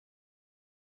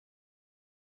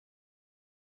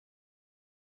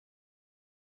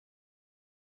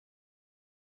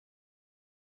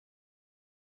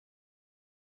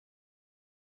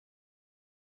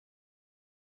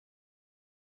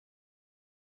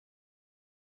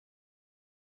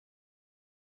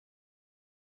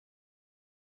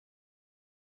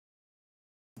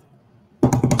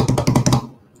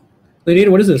Lady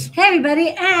Ada, what is this? Hey everybody,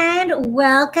 and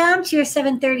welcome to your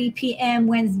 7:30 p.m.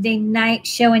 Wednesday night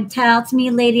show and tell. It's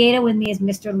me, Lady Ada. With me is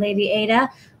Mr. Lady Ada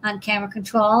on camera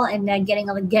control and getting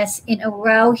all the guests in a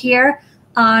row here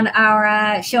on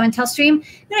our show and tell stream.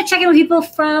 I'm going to check in with people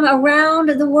from around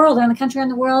the world, around the country, around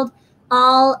the world,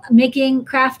 all making,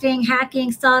 crafting,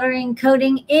 hacking, soldering,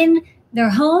 coding in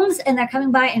their homes, and they're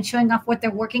coming by and showing off what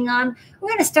they're working on. We're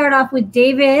going to start off with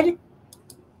David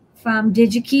from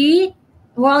Digi-Key.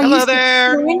 We're all Hello used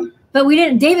there. To doing, but we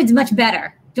didn't. David's much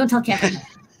better. Don't tell Kevin.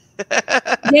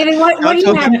 David, what do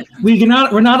you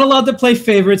have? We're not allowed to play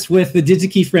favorites with the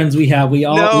Digi-Key friends we have. We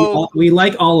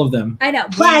like all of them. I know,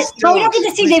 but we don't get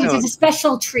to see David. It's a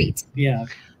special treat. Yeah.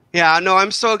 Yeah, no,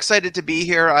 I'm so excited to be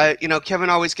here. Kevin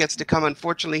always gets to come.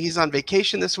 Unfortunately, he's on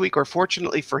vacation this week, or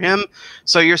fortunately for him,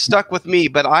 so you're stuck with me.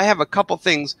 But I have a couple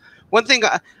things. One thing,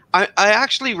 I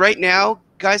actually right now,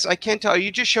 guys, I can't tell. Are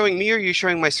you just showing me, or are you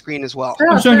showing my screen as well?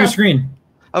 I'm showing your screen.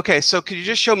 Okay, so could you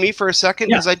just show me for a second?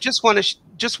 Because I just want to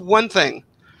just one thing.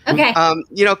 Okay.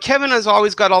 Kevin has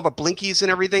always got all the blinkies and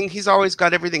everything. He's always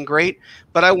got everything great.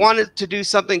 But I wanted to do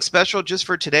something special just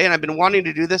for today, and I've been wanting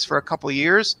to do this for a couple of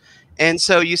years. And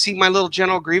so you see my little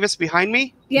General Grievous behind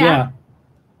me? Yeah.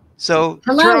 So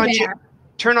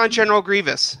turn on General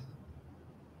Grievous.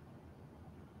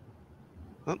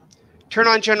 Oh, turn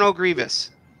on General Grievous.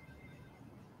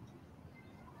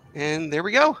 And there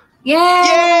we go. Yay! Yay!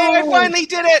 I finally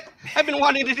did it. I've been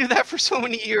wanting to do that for so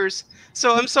many years.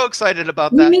 So I'm so excited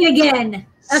about that. We meet again.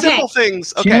 Okay. Simple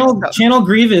things. Okay. Channel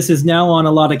Grievous is now on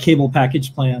a lot of cable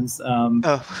package plans.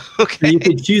 Okay. So you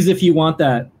could choose if you want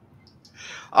that.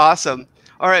 Awesome.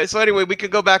 All right. So anyway, we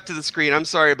could go back to the screen. I'm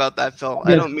sorry about that, Phil.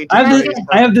 Yeah. I don't mean to.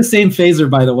 I have the same phaser,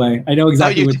 by the way. I know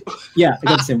exactly what. Yeah, I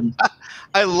got the same one.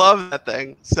 I love that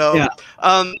thing. So yeah.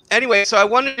 Anyway, so I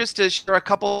wanted just to share a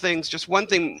couple of things, just one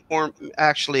thing more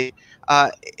actually,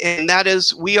 and that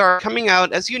is we are coming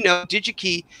out, as you know,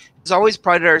 Digi-Key has always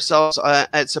prided ourselves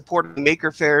at supporting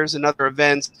maker fairs and other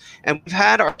events, and we've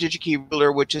had our Digi-Key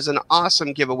ruler, which is an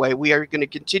awesome giveaway. We are going to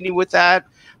continue with that.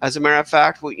 As a matter of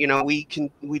fact, we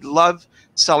love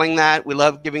selling that. We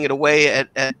love giving it away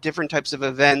at different types of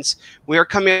events. We are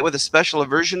coming out with a special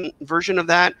version of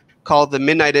that called the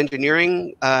Midnight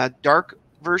Engineering Dark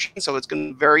version, so it's going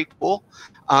to be very cool.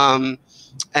 So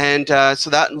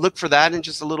look for that in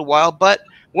just a little while. But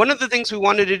one of the things we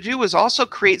wanted to do was also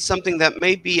create something that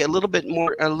may be a little bit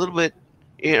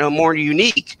more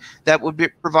unique, that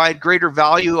would provide greater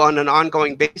value on an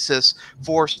ongoing basis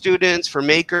for students, for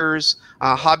makers,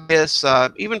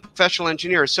 hobbyists, even professional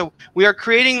engineers. So we are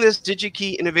creating this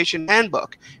Digi-Key Innovation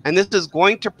Handbook, and this is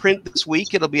going to print this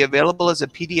week. It'll be available as a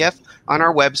PDF on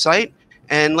our website.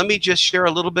 And let me just share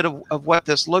a little bit of what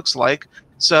this looks like.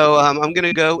 So I'm going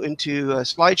to go into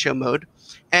slideshow mode.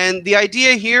 And the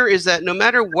idea here is that no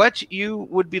matter what you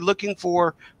would be looking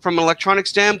for from an electronic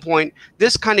standpoint,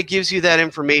 this kind of gives you that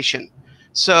information.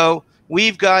 So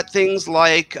we've got things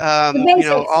like,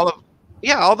 all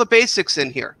the basics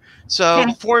in here. So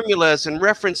formulas and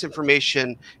reference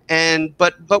information,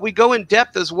 but we go in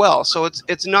depth as well. So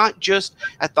it's not just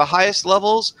at the highest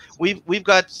levels. We've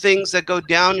got things that go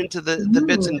down into the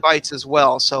bits and bytes as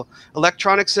well. So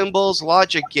electronic symbols,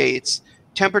 logic gates,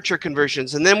 temperature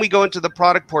conversions, and then we go into the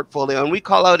product portfolio, and we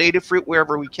call out Adafruit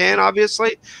wherever we can,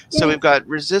 obviously. So we've got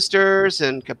resistors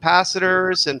and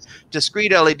capacitors and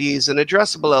discrete LEDs and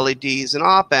addressable LEDs and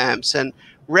op amps and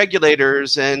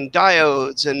regulators and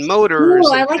diodes and motors.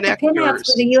 Ooh, I like the pinouts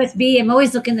for the USB. I'm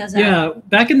always looking those up. Yeah,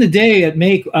 back in the day at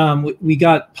Make, we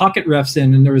got pocket refs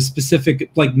in, and there was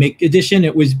specific like Make edition.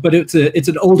 It's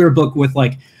an older book with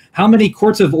like how many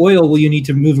quarts of oil will you need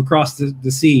to move across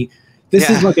the sea. This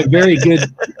is like a very good.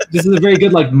 This is a very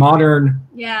good like modern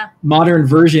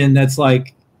version. That's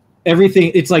like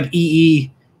everything. It's like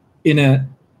EE in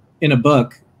a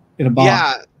book in a box.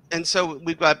 Yeah, and so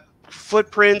we've got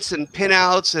footprints and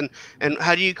pinouts and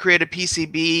how do you create a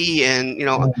PCB and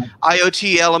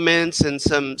IoT elements and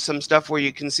some stuff where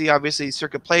you can see obviously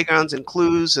circuit playgrounds and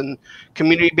clues and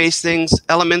community-based things,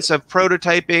 elements of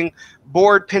prototyping,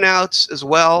 board pinouts as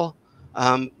well.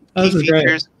 Key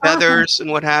features, feathers,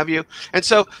 and what have you. And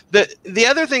so the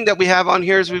other thing that we have on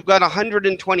here is we've got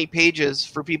 120 pages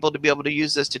for people to be able to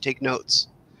use this to take notes.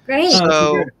 Great.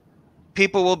 So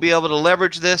people will be able to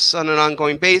leverage this on an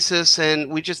ongoing basis,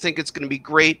 and we just think it's going to be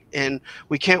great, and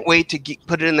we can't wait to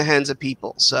put it in the hands of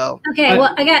people. So okay,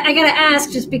 well, I got to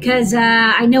ask, just because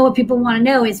I know what people want to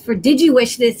know is for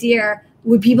DigiWish this year,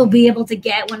 would people be able to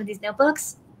get one of these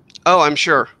notebooks? Oh, I'm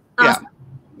sure. Awesome.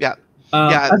 Yeah.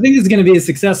 I think it's going to be a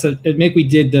success. At Make, we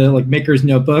did the Maker's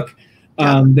Notebook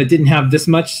that didn't have this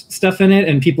much stuff in it,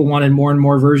 and people wanted more and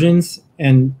more versions.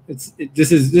 and this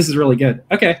is really good.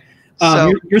 Okay,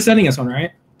 So you're sending us one,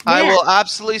 right? I Yeah. will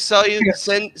absolutely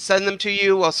send them to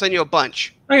you. I'll send you a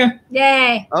bunch. Okay.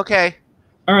 Yay. Okay.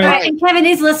 All All right. right, and Kevin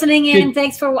is listening in. Good.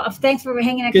 Thanks for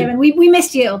hanging out, Good. Kevin. We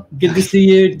missed you. Good to see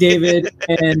you, David.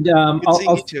 And Good to see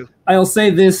you too. I'll say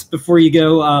this before you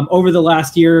go. Over the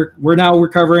last year, we're now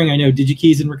recovering. I know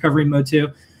Digi-Key's in recovery mode too.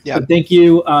 Yeah. But thank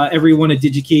you, everyone at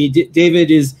Digi-Key. David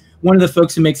is one of the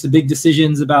folks who makes the big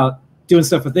decisions about doing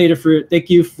stuff with Adafruit. Thank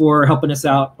you for helping us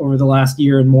out over the last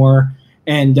year and more.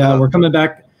 And we're coming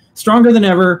back stronger than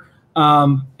ever.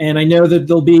 And I know that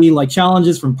there'll be like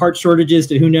challenges from part shortages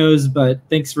to who knows, but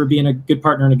thanks for being a good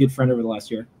partner and a good friend over the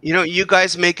last year. You know, you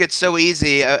guys make it so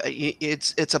easy.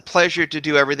 It's a pleasure to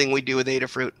do everything we do with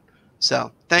Adafruit.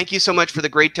 So thank you so much for the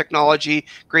great technology,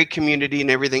 great community, and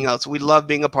everything else. We love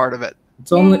being a part of it.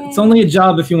 It's only a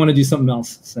job if you want to do something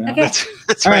else. So. Okay.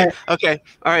 That's All right. right. Okay.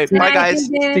 All right. Good Bye, night, guys.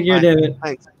 David. Take care, Bye. David.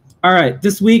 Thanks. All right.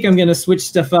 This week, I'm going to switch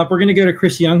stuff up. We're going to go to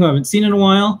Chris Young, who I haven't seen in a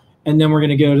while, and then we're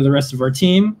going to go to the rest of our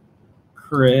team.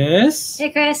 Chris, Hey,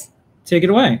 Chris. take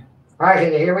it away. Hi,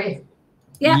 can you hear me?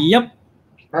 Yeah. Yep.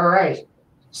 All right.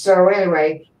 So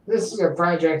anyway, this is a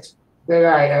project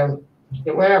that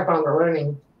it went up on the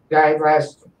learning guide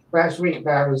last week,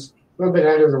 but I was a little bit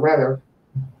under the weather.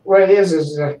 What it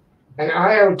is an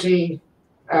IoT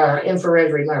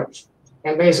infrared remote.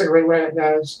 And basically what it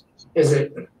does is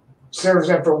it serves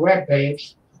up a web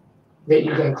page that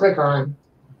you can click on,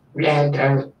 and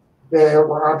then it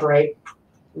will operate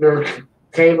your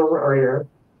cable or your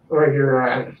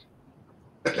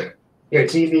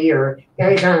TV or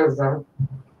any kind of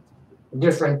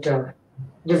different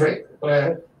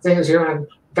things here on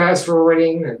fast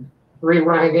forwarding and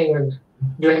rewinding and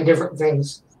doing different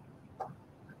things.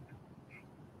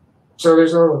 So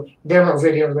there's a little demo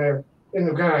video there in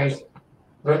the guide.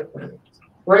 But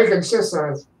what it consists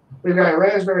of, we've got a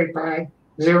Raspberry Pi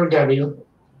 0W,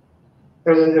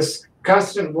 and then this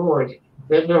custom board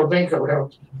that Bill Binko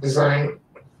helped design.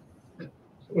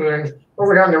 And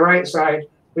over on the right side,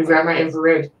 we've got my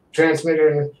infrared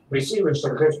transmitter and receiver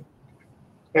circuit.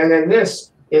 And then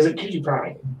this is a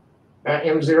QTPy,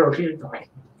 M0 QTPy.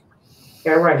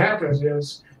 And what happens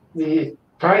is the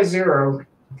Pi 0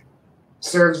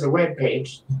 serves the web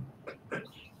page, and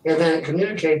then it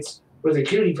communicates with the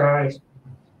QTPy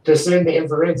to send the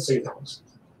infrared signals.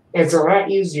 It's a lot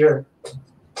easier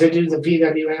to do the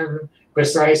PWM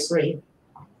precisely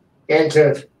and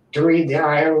to read the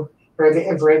IO or the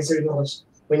infrared signals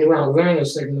when you want to learn a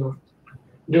signal.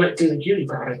 Do it through the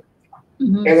QTPy.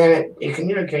 And then it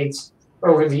communicates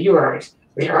over the UART,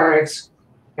 the RX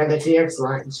and the TX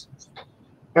lines.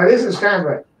 Now this is kind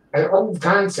of an old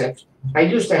concept. I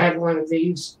used to have one of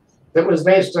these that was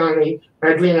based on the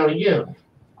Arduino Uno.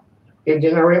 If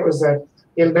you know, it was an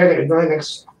embedded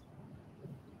Linux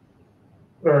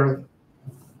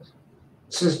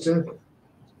system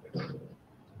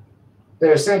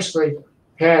that essentially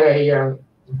had a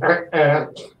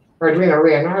Arduino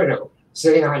Leonardo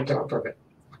sitting on top of it.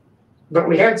 But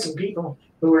we had some people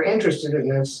who were interested in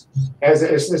this as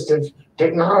an assistive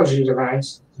technology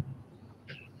device.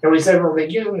 And we said, well, the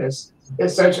Uno is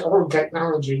such old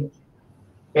technology,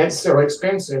 and it's so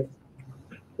expensive,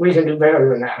 we can do better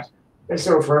than that. And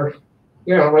so for,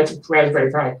 what's a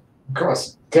Raspberry Pi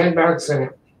costs $10 and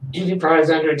QTPy is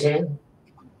under 10.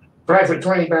 Probably for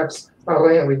 $20 all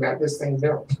in, we've got this thing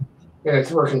built, and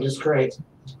it's working just great.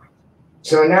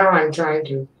 So now I'm trying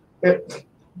to,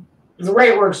 the way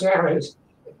it works now is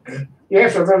you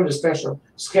have to load a special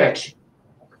sketch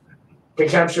to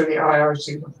capture the IR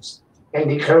signals and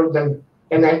decode them,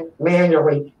 and then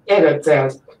manually edit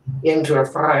that into a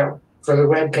file for the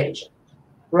web page.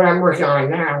 What I'm working on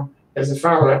now as a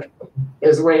follow-up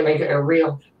is a way to make it a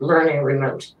real learning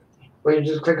remote, where you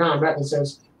just click on a button that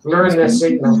says, learn this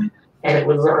signal, and it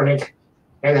would learn it,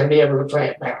 and then be able to play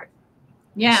it back.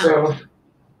 Yeah. So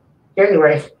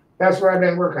anyway, that's what I've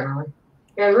been working on.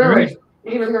 And really,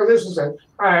 even though this is an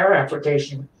IR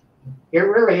application, it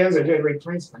really is a good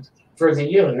replacement for the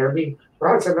Uno. There'll be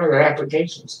lots of other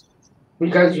applications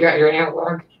because you got your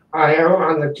analog I/O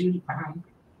on the QTPy,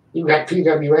 you've got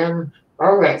PWM,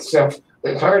 all that stuff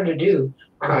that's hard to do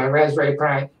on a Raspberry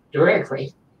Pi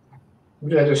directly. You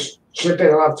got to ship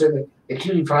it off to the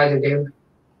QTPy to do,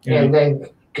 and then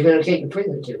communicate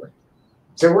between the two.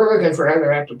 So we're looking for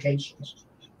other applications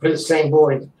for the same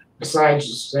board besides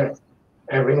just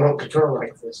a remote control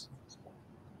like this.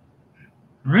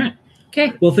 All right.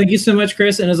 Okay. Well, thank you so much,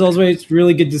 Chris. And as always, it's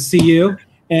really good to see you,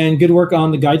 and good work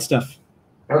on the guide stuff.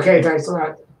 Okay, thanks a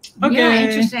lot. Okay. Yeah,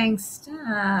 interesting stuff.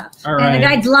 All And right. the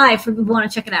guide's live for people who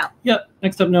want to check it out. Yep.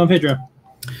 Next up, Noe and Pedro.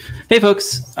 Hey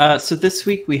folks, so this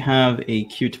week we have a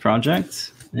cute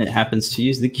project. It happens to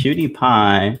use the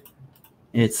QTPy.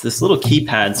 It's this little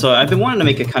keypad. So I've been wanting to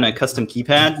make a kind of custom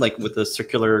keypad, like with a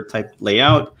circular type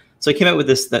layout. So I came out with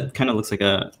this that kind of looks like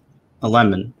a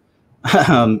lemon.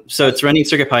 So it's running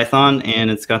CircuitPython, and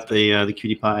it's got the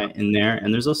QTPy in there.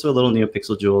 And there's also a little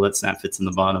neopixel jewel that snap fits in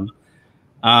the bottom.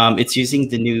 It's using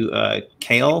the new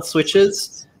Kale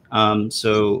switches.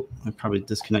 So I'll probably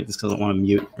disconnect this because I don't want to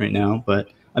mute right now, but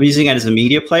I'm using it as a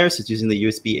media player. So it's using the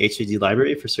USB HDD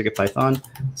library for CircuitPython.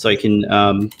 So I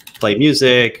can play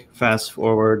music, fast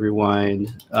forward,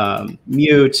 rewind,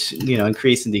 mute,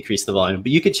 increase and decrease the volume.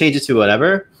 But you could change it to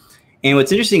whatever. And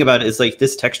what's interesting about it is like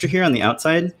this texture here on the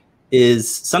outside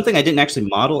is something I didn't actually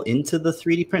model into the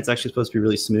 3D print. It's actually supposed to be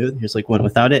really smooth. Here's like one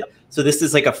without it. So this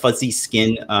is like a fuzzy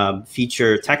skin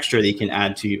feature texture that you can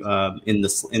add to in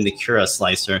the Cura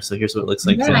slicer. So here's what it looks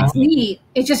like. Yeah, that's neat.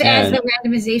 It just adds the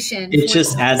randomization. It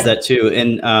just adds that too.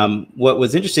 And what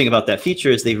was interesting about that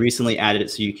feature is they recently added it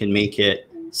so you can make it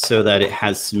so that it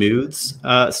has smooth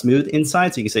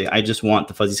inside. So you can say, I just want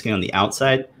the fuzzy skin on the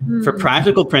outside. For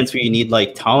practical prints where you need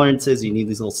like tolerances, you need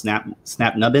these little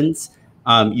snap nubbins.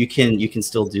 You can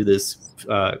still do this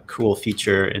cool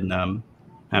feature and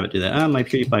have it do that. Oh, my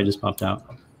PewDiePie just popped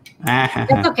out.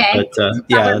 That's okay. But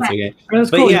yeah, that's okay.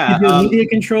 That's but cool. Yeah, you could do a media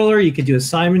controller. You could do a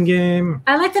Simon game.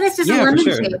 I like that it's just a lemon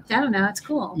shape. I don't know. It's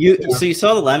cool. So you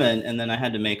saw the lemon, and then I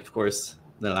had to make, of course,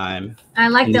 the lime. I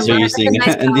like the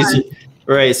lemon. Nice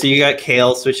right. So you got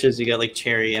kale switches. You got like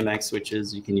cherry MX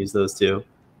switches. You can use those too.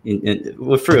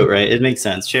 With fruit, right? It makes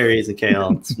sense. Cherries and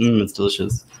kale. It's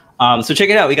delicious. So check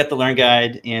it out. We got the Learn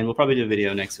Guide, and we'll probably do a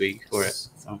video next week for it.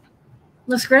 So.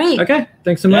 Looks great. Okay,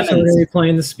 thanks so much. I'm going to be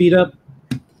playing the speed up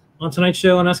on tonight's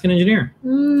show on Ask an Engineer.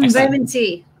 Vitamin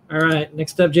C. All right,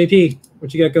 next up, JP.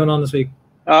 What you got going on this week?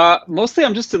 Mostly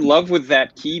I'm just in love with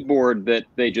that keyboard that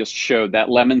they just showed. That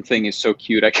lemon thing is so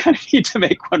cute. I kind of need to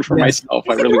make one for myself.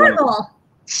 I really want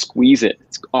to squeeze it.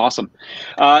 It's awesome.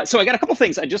 So I got a couple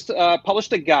things. I just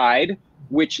published a guide,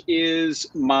 which is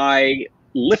my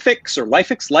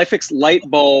Lifix light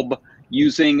bulb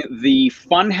using the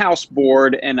FunHouse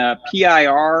board and a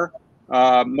PIR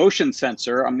motion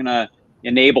sensor. I'm going to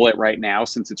enable it right now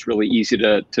since it's really easy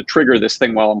to trigger this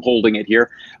thing while I'm holding it here.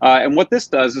 And what this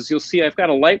does is you'll see I've got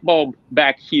a light bulb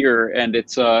back here, and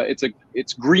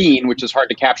it's green, which is hard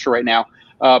to capture right now.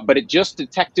 But it just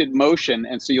detected motion,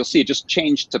 and so you'll see it just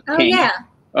changed to pink. Oh, yeah.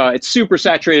 It's super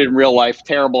saturated in real life.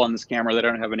 Terrible on this camera. They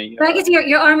don't have any. But I guess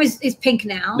your arm is pink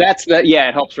now. That's that. Yeah,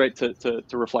 it helps, right, to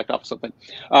reflect off something.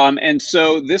 And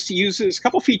so this uses a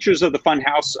couple features of the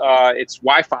FunHouse. It's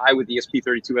Wi-Fi with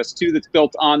ESP32S2 that's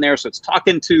built on there, so it's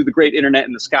talking to the great internet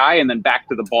in the sky and then back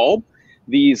to the bulb.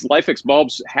 These Lifix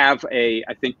bulbs have I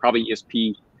think probably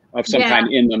ESP of some kind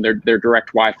in them. They're direct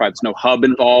Wi-Fi. There's no hub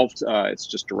involved. It's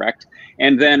just direct.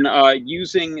 And then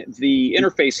using the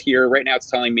interface here, right now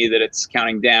it's telling me that it's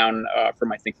counting down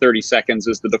from I think 30 seconds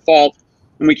is the default.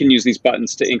 And we can use these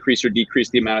buttons to increase or decrease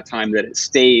the amount of time that it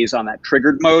stays on that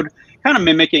triggered mode, kind of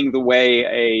mimicking the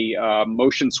way a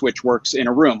motion switch works in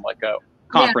a room, like a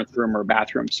conference room or a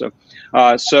bathroom. So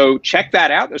so check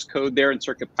that out. There's code there in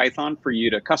CircuitPython for you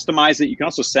to customize it. You can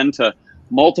also send to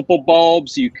multiple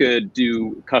bulbs. You could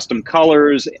do custom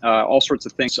colors. All sorts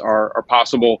of things are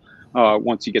possible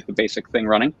once you get the basic thing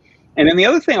running. And then the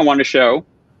other thing I want to show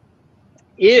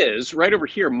is right over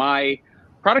here. My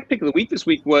product pick of the week this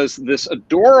week was this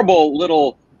adorable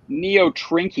little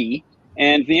neotrinky.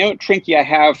 And the neotrinky I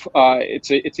have, it's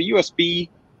a USB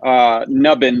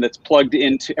nubbin that's plugged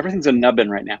into, everything's a nubbin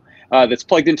right now, that's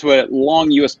plugged into a long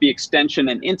USB extension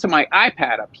and into my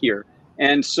iPad up here.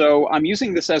 And so I'm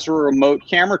using this as a remote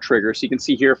camera trigger. So you can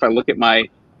see here, if I look at my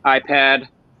iPad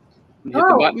and hit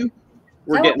the button,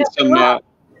 we're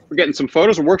getting some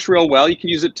photos. It works real well. You can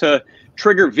use it to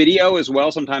trigger video as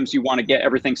well. Sometimes you want to get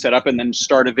everything set up and then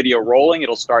start a video rolling.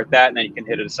 It'll start that, and then you can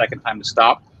hit it a second time to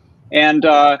stop. And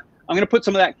I'm going to put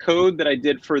some of that code that I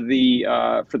did for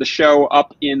the show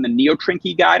up in the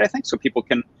neotrinky guide, I think, so people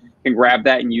can grab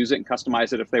that and use it and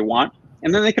customize it if they want.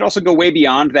 And then they could also go way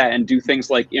beyond that and do things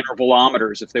like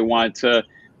intervalometers if they wanted to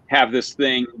have this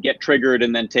thing get triggered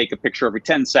and then take a picture every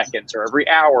 10 seconds or every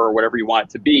hour or whatever you want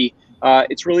it to be.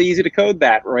 It's really easy to code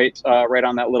that right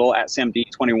on that little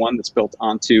 @SamD21 that's built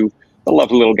onto the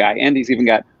lovely little guy. And he's even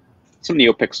got some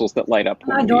neopixels that light up.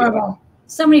 Adorable.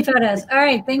 So many photos. All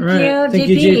right, thank you, JP. Thank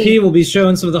you, JP. We'll be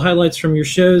showing some of the highlights from your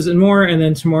shows and more. And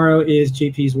then tomorrow is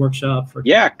JP's workshop.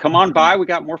 Yeah, come on by. We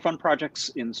got more fun projects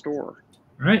in store.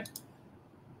 All right.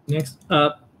 Next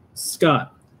up,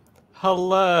 Scott.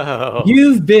 Hello.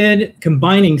 You've been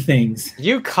combining things.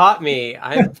 You caught me.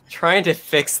 I'm trying to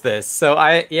fix this. So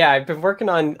I've been working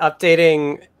on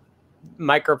updating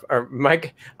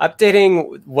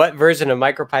updating what version of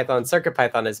MicroPython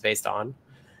CircuitPython is based on.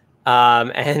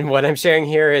 And what I'm sharing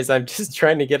here is I'm just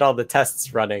trying to get all the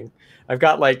tests running. I've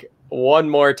got like one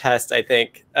more test, I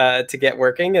think, to get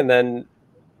working, and then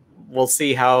we'll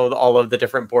see how all of the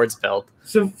different boards build.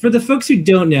 So for the folks who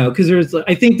don't know, because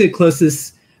I think the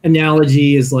closest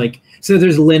analogy is like, so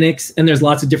there's Linux and there's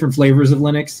lots of different flavors of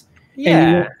Linux.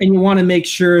 Yeah. And you want to make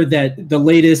sure that the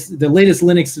latest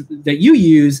Linux that you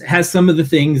use has some of the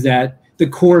things that the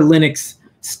core Linux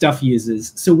stuff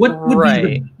uses. So what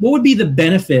would be the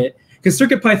benefit? Because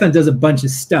CircuitPython does a bunch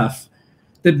of stuff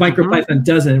that MicroPython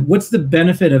doesn't. What's the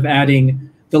benefit of adding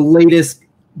the latest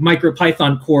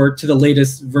MicroPython core to the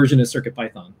latest version of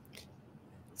CircuitPython?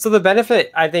 So the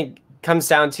benefit, I think, comes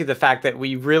down to the fact that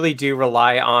we really do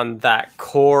rely on that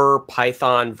core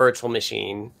Python virtual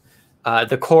machine,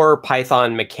 the core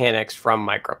Python mechanics from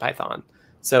MicroPython.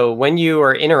 So when you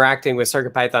are interacting with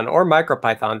CircuitPython or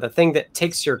MicroPython, the thing that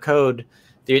takes your code,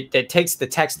 that takes the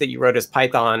text that you wrote as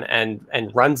Python and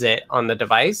runs it on the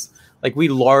device, like we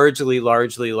largely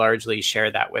share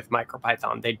that with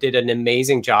MicroPython. They did an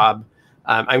amazing job.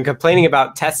 I'm complaining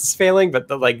about tests failing, but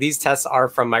these tests are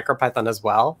from MicroPython as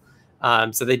well.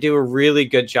 So they do a really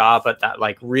good job at that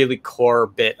like really core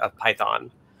bit of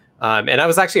Python. And I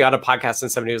was actually on a podcast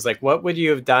and somebody was like, what would you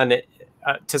have done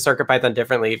to CircuitPython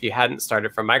differently if you hadn't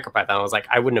started from MicroPython? I was like,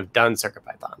 I wouldn't have done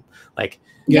CircuitPython. Like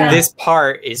this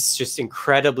part is just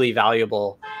incredibly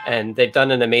valuable and they've done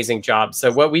an amazing job.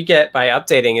 So what we get by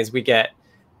updating is we get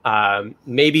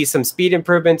maybe some speed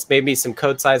improvements, maybe some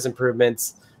code size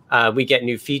improvements. We get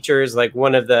new features. Like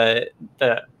one of the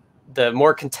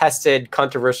more contested,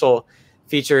 controversial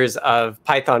features of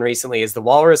Python recently is the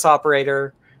walrus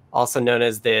operator, also known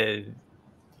as the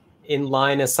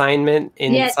inline assignment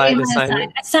inside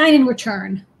assignment. Assign and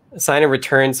return. Assign and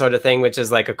return sort of thing, which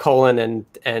is like a colon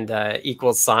and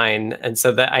equals sign. And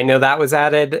so that I know that was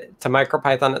added to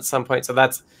MicroPython at some point. So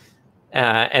that's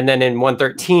and then in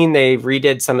 1.13 they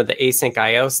redid some of the async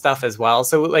IO stuff as well.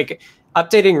 So like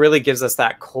updating really gives us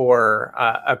that core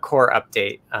a core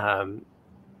update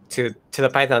to the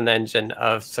Python engine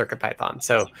of CircuitPython.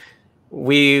 So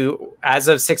we, as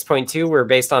of 6.2, we're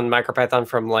based on MicroPython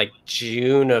from like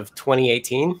June of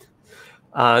 2018.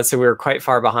 So we were quite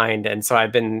far behind. And so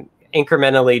I've been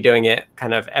incrementally doing it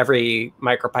kind of every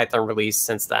MicroPython release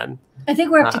since then. I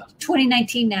think we're up to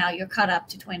 2019 now. You're caught up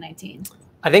to 2019.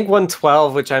 I think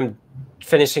 1.12, which I'm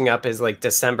finishing up, is like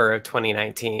December of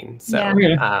 2019. So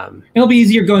it'll be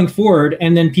easier going forward.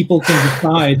 And then people can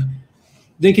decide.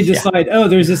 They could decide, oh,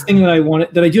 there's this thing that I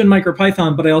want that I do in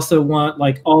MicroPython, but I also want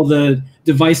like all the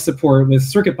device support with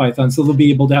CircuitPython, so they'll be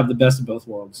able to have the best of both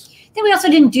worlds. Then we also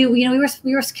didn't do, we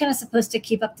were kind of supposed to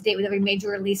keep up to date with every major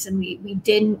release, and we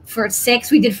didn't for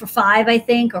 6. We did for 5, I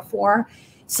think, or 4.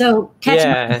 So catching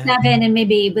up with 7 and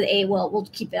maybe with 8, we'll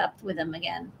keep up with them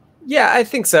again. Yeah, I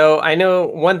think so. I know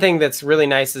one thing that's really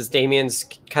nice is Damien's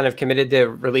kind of committed to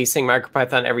releasing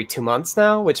MicroPython every 2 months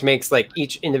now, which makes like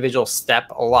each individual step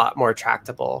a lot more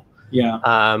tractable. Yeah.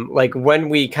 Like when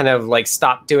we kind of like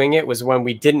stopped doing it was when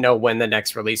we didn't know when the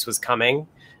next release was coming.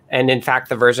 And in fact,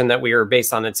 the version that we were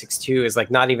based on in 6.2 is like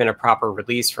not even a proper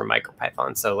release for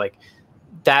MicroPython. So like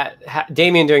that,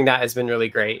 Damien doing that has been really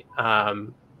great.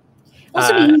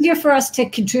 Also be easier for us to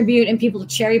contribute and people to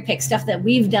cherry pick stuff that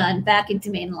we've done back into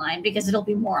mainline because it'll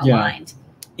be more aligned.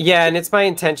 Yeah, and it's my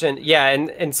intention. Yeah,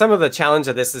 and some of the challenge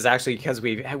of this is actually because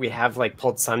we have like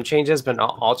pulled some changes, but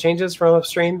not all changes from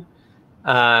upstream.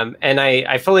 And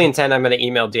I fully intend I'm going to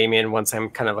email Damien once I'm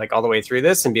kind of like all the way through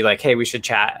this and be like, hey, we should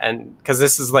chat. And because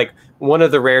this is like one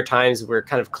of the rare times we're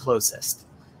kind of closest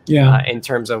in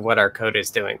terms of what our code is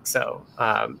doing. So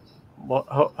we'll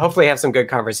hopefully have some good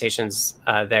conversations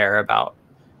there about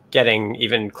getting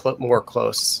even more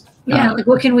close. Yeah, like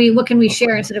what can we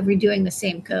share instead of redoing the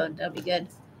same code? That'd be good.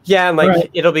 Yeah, and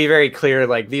like it'll be very clear.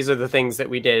 Like these are the things that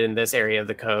we did in this area of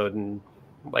the code, and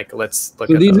like let's look.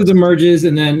 So these are the merges,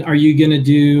 and then are you going to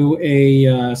do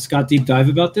a Scott deep dive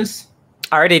about this?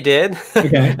 I already did,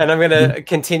 okay. And I'm going to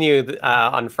continue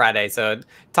on Friday. So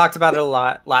talked about it a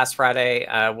lot last Friday.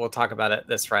 We'll talk about it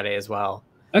this Friday as well.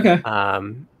 Okay.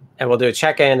 And we'll do a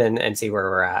check-in and see where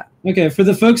we're at. Okay, for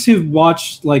the folks who've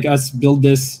watched like us build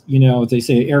this, you know, they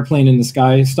say airplane in the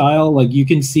sky style, like you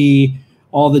can see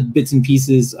all the bits and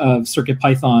pieces of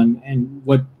CircuitPython and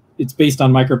what it's based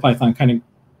on MicroPython kind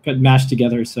of mashed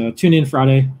together. So tune in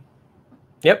Friday.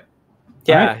 Yep.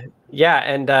 Yeah. Right. Yeah.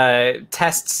 And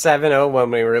test 7.0 when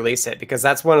we release it, because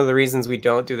that's one of the reasons we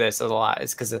don't do this a lot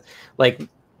is because like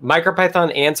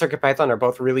MicroPython and CircuitPython are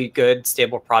both really good,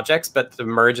 stable projects, but the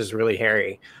merge is really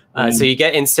hairy. So you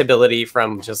get instability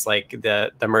from just like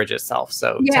the merge itself.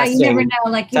 So Yeah, testing, you never know.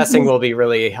 Like testing will be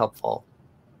really helpful.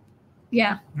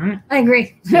 Yeah, All right. I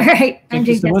agree. All right, Thank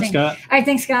you so much, Scott. All right,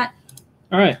 thanks, Scott.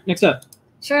 All right, next up.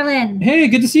 Charlyn. Hey,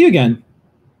 good to see you again.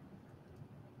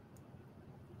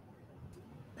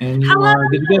 And you are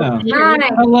good to go. Hi.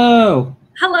 Hello.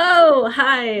 Hello.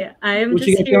 Hi. I'm What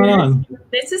you just got going on?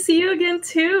 Nice to see you again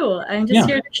too. I'm just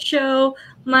here to show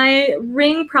my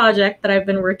ring project that I've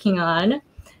been working on.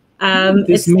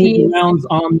 This made rounds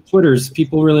on Twitters.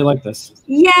 People really like this.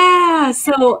 Yeah.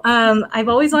 So I've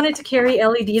always wanted to carry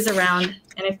LEDs around,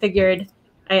 and I figured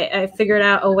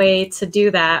out a way to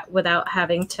do that without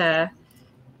having to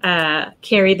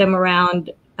carry them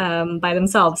around by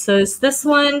themselves. So it's this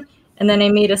one, and then I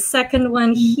made a second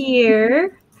one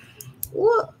here.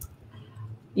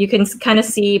 You can kind of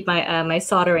see my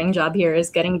soldering job here is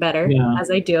getting better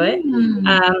as I do it.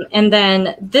 And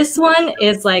then this one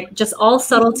is like just all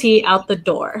subtlety out the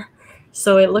door.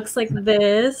 So it looks like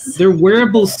this. They're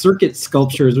wearable circuit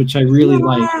sculptures, which I really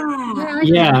like.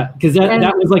 Yeah, because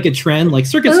that was like a trend, like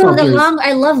circuit sculptures.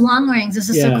 I love long rings. This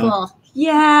is so cool.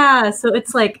 Yeah, so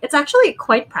it's actually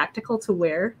quite practical to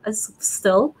wear as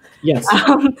still. Yes.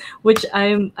 Which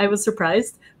I was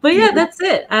surprised. But yeah, that's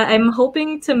it. I'm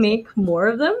hoping to make more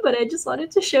of them, but I just wanted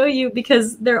to show you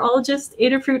because they're all just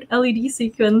Adafruit LED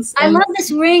sequence. I love this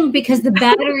ring because the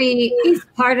battery is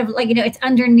part of, like, it's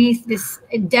underneath this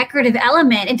decorative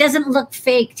element. It doesn't look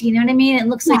faked, you know what I mean? It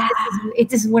looks like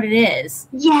this is what it is.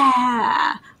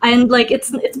 Yeah. And like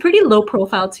it's pretty low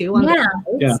profile too on the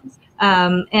sides.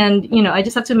 And I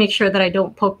just have to make sure that I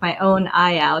don't poke my own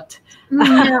eye out.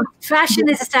 No, fashion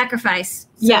is a sacrifice.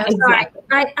 So, yeah, exactly.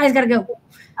 Eyes gotta go.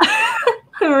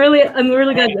 I'm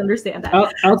really glad you understand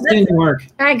that. Outstanding work.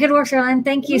 All right, good work, Charlyn.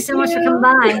 Thank you so much for coming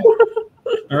by.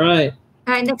 All right.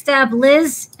 All right, next up,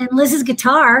 Liz and Liz's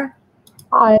guitar.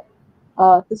 Hi,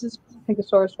 this is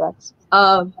Pinkasaurus Rex.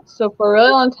 So for a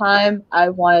really long time, I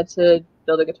wanted to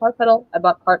build a guitar pedal. I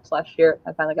bought parts last year.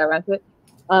 I finally got around to it.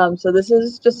 So this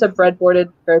is just a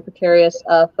breadboarded, very precarious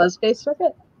fuzz-based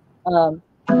circuit. And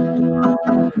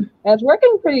it's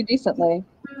working pretty decently.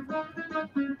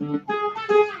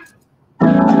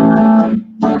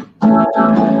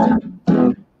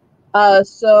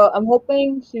 So I'm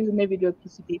hoping to maybe do a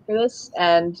PCB for this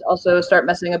and also start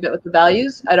messing a bit with the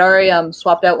values. I'd already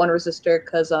swapped out one resistor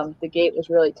because the gate was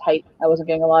really tight. I wasn't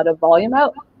getting a lot of volume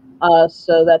out.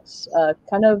 So that's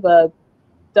kind of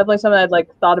definitely something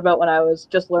I'd thought about when I was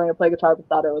just learning to play guitar, but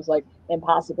thought it was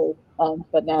impossible.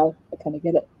 But now I kind of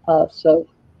get it. So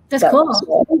that's cool.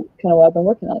 Kind of what I've been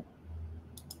working on.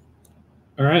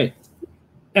 All right.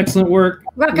 Excellent work,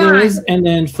 Rock Liz. on. And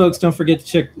then, folks, don't forget to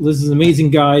check Liz's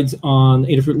amazing guides on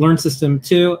Adafruit Learn System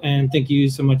too. And thank you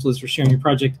so much, Liz, for sharing your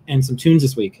project and some tunes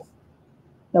this week.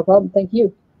 No problem. Thank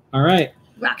you. All right.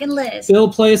 Rockin' Liz.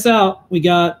 Bill, play us out. We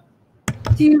got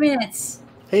 2 minutes.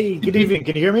 Hey, good evening.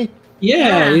 Can you hear me?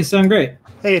 Yeah, you sound great.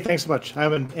 Hey, thanks so much.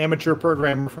 I'm an amateur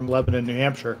programmer from Lebanon, New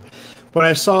Hampshire. When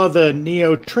I saw the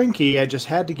neotrinky, I just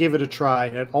had to give it a try.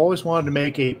 I'd always wanted to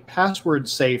make a password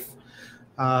safe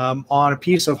on a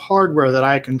piece of hardware that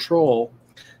I control.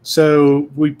 So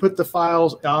we put the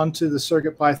files onto the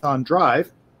CircuitPython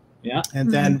drive. Yeah.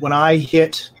 And then when I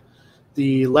hit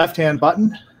the left-hand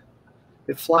button,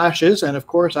 it flashes. And of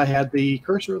course, I had the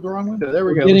cursor of the wrong window. There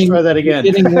we go. Let's try that again.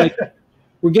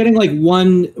 We're getting like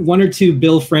one or two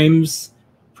Bill frames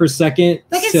per second.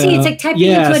 I can see it's like typing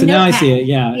into a so notepad. now I see it.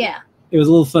 Yeah. Yeah. It was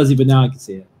a little fuzzy, but now I can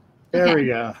see it. There we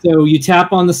go. So you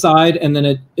tap on the side, and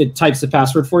then it types the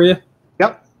password for you.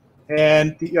 Yep.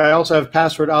 And I also have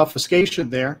password obfuscation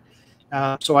there.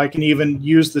 So I can even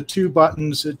use the 2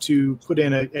 buttons to put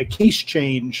in a case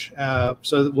change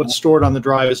so that what's stored on the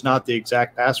drive is not the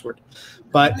exact password.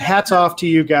 But hats off to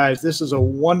you guys. This is a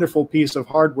wonderful piece of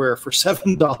hardware for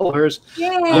 $7.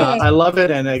 I love it,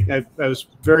 and I was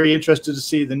very interested to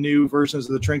see the new versions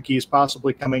of the Trinkies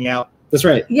possibly coming out. That's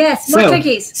right. Yes, more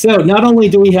Trinkies. So not only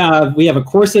do we have a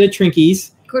core set of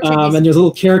Trinkies, and there's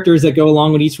little characters that go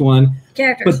along with each one.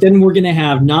 But then we're going to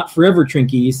have not forever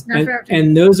Trinkies,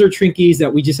 and those are Trinkies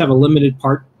that we just have a limited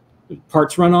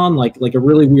parts run on, like a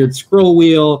really weird scroll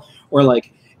wheel or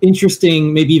like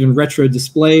interesting, maybe even retro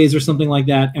displays or something like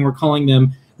that. And we're calling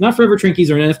them not forever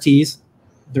Trinkies or NFTs.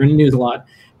 They're in the news a lot.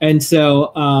 And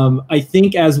so I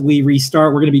think as we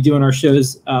restart, we're going to be doing our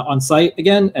shows on site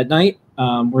again at night.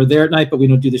 We're there at night, but we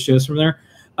don't do the shows from there.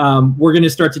 We're going to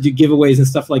start to do giveaways and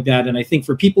stuff like that. And I think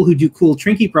for people who do cool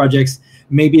Trinky projects,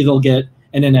 maybe they'll get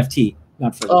an NFT.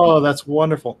 Not for that's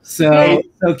wonderful. So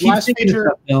keep thinking feature,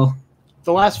 stuff, Bill.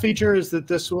 The last feature is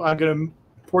that I'm going to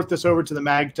port this over to the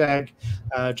MagTag.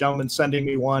 Gentleman sending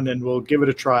me one, and we'll give it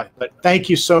a try. But thank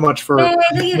you so much for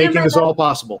making this all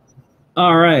possible.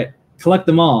 All right. Collect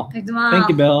them all. Collect them all. Thank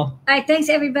you, Bill. All right, thanks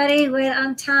everybody. We're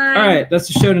on time. All right, that's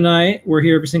the show tonight. We're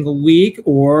here every single week,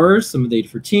 or some of the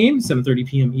for team, 7:30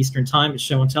 p.m. Eastern time. It's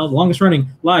Show and Tell, the longest running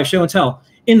live show and tell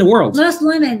in the world. Most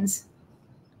lemons.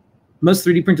 Most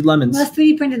 3D printed lemons. Most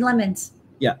 3D printed lemons.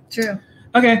 Yeah. True.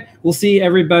 Okay, we'll see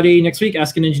everybody next week.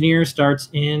 Ask an Engineer starts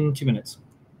in 2 minutes.